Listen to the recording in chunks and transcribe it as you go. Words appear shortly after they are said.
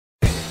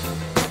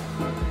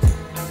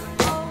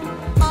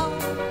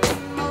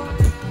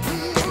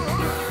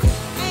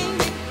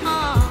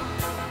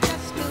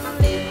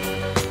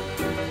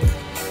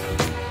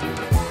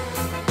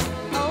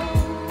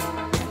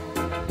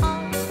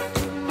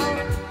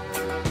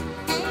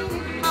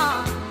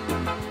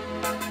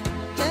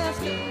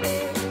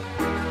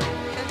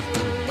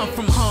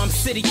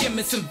city,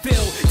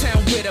 Emersonville,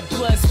 town where the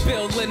blood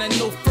spilled. And I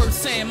know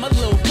firsthand my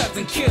little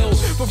cousin killed.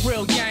 For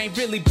real, you ain't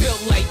really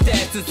built like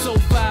that. Since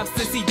 05,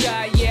 since he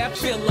died, yeah, I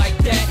feel like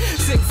that.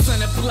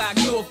 600 block,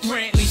 North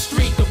Brantley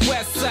Street, the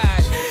west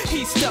side.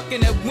 He stuck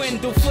in that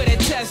window for that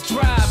test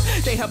drive.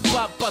 They hop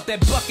up out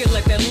that bucket,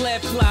 let that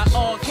lead fly.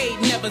 All hate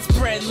never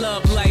spread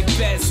love like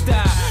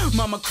Bed-Stuy.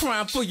 Mama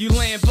crying for you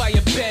laying by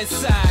your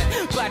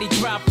bedside. Body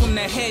drop from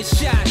the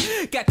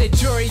headshot. Got that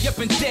jury up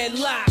in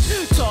deadlock.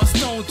 Toss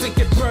stones and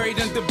get buried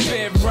under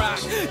bedrock.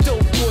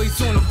 Dope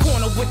boys on the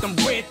corner with them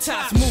red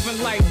tops,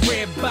 moving like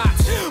red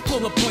box.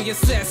 Pull up on your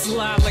set,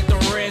 slide like the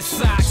Red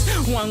Sox.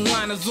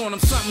 One-liners on them,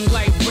 something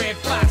like Red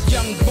Fox.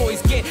 Young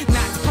boys get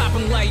knocked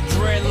popping like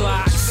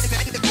dreadlocks.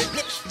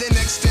 Then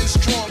extend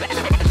strong.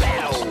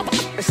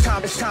 It's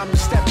time to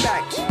step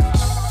back.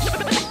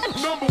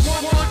 Number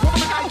one,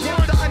 I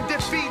am the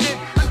undefeated,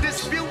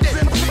 undisputed.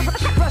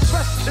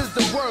 Rest is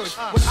the word.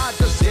 When I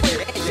just spit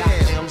it.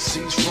 Damn,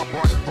 MCs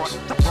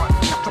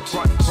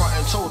front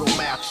and total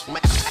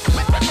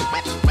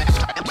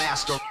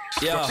master.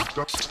 Yeah.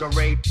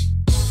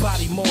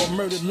 Baltimore,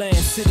 murdered land,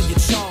 city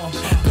of charm.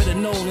 Better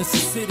known as the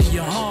city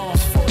of harm.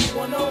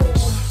 410.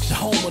 The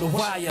home of the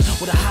wire,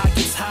 where the high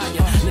gets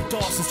higher. The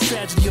Dawson's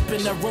tragedy up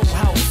in that row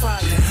house fire.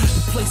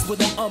 The place where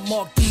them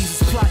unmarked D's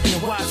is plotting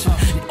and watching.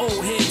 The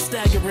old heads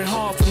staggering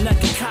hard from that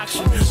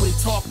concoction. Where they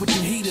talk with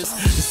them heaters.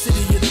 The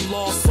city of the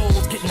lost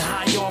souls getting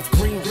high off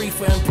green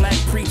reefer and black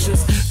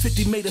preachers.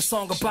 50 made a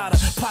song about her.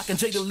 Pac and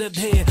Jada lived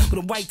here with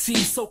a white tee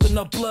soaking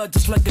up blood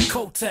just like a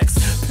Kotex.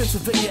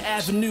 Pennsylvania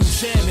Avenue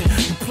jamming.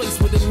 The place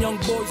where them young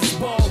boys is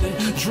ballin'.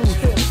 Drew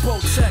Hill,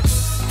 both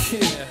checks.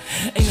 Kid,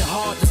 ain't it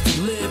hard just to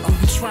live when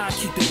you try and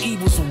keep the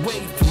evils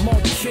away from all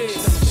the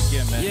kids?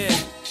 Yeah,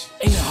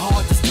 ain't it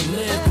hard just to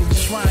live when you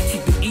try and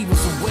keep the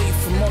evils away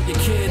from all your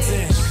kids?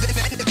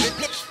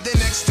 Then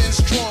extend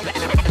strong.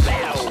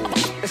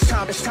 It's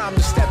time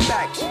to step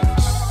back.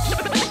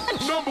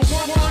 Number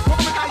one,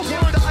 I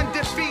am the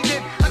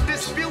undefeated,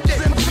 undisputed.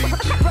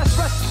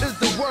 Rest is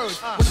the word.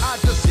 When I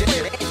just spit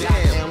it.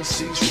 Damn,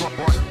 MCs front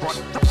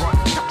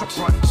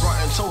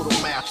and total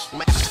master.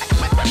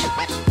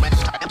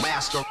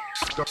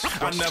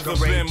 I never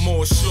been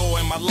more sure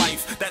in my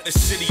life that the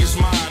city is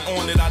mine.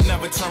 On it, I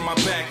never turn my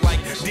back like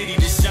Diddy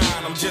to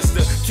shine. I'm just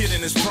a kid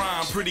in his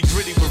prime, pretty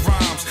gritty with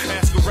rhymes.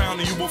 Ask around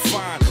and you will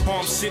find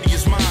Harm City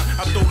is mine.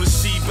 I throw the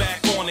C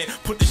back on it,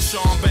 put the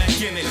charm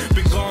back in it.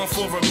 Been gone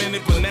for a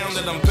minute, but now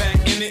that I'm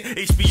back in it,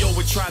 HBO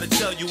would try to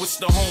tell you it's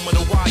the home of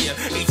the wire.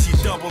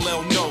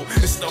 H-E-double-L, no,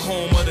 it's the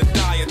home of the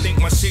die. I think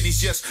my city's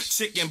just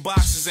chicken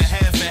boxes and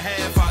half.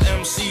 Our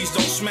MCs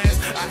don't smash,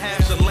 I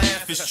have to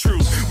laugh, it's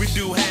true. We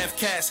do have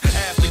cash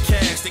after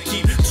cash to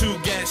keep 2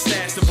 gas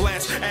stacks to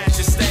blast at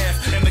your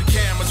staff. And the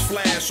cameras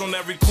flash on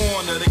every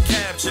corner to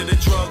capture the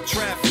drug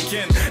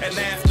trafficking and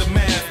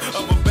aftermath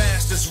of a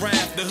bastard's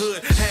wrath. The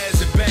hood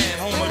has it bad,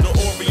 home of the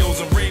Oreos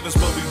and Ravens,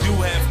 but we do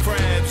have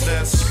crabs.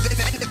 That's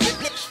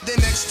then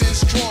extend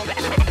strong.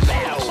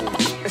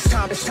 It's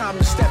time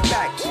to step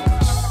back.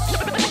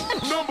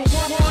 Number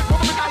one, I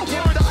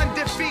am the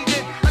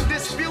undefeated,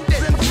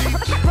 undisputed.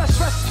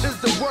 Rest is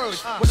the word.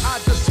 When I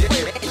just spit it.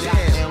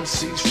 Damn,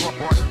 MCs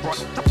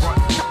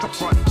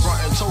front and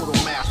total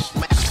master.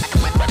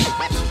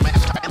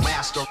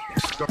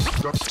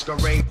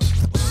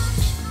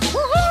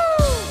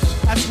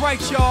 Woohoo! That's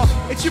right, y'all.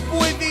 It's your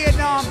boy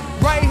Vietnam,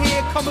 right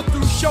here coming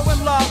through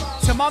showing love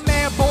to my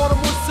man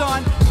Baltimore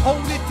son.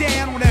 Hold it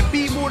down on that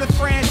Bmore to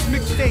France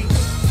mixtape.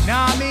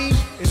 Nah, I mean,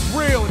 it's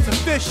real, it's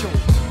official,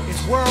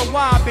 it's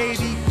worldwide,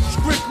 baby.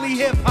 Strictly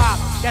hip hop.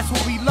 That's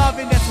what we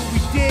loving, that's what we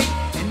dig,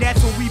 and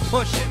that's what we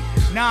pushing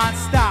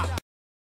non-stop.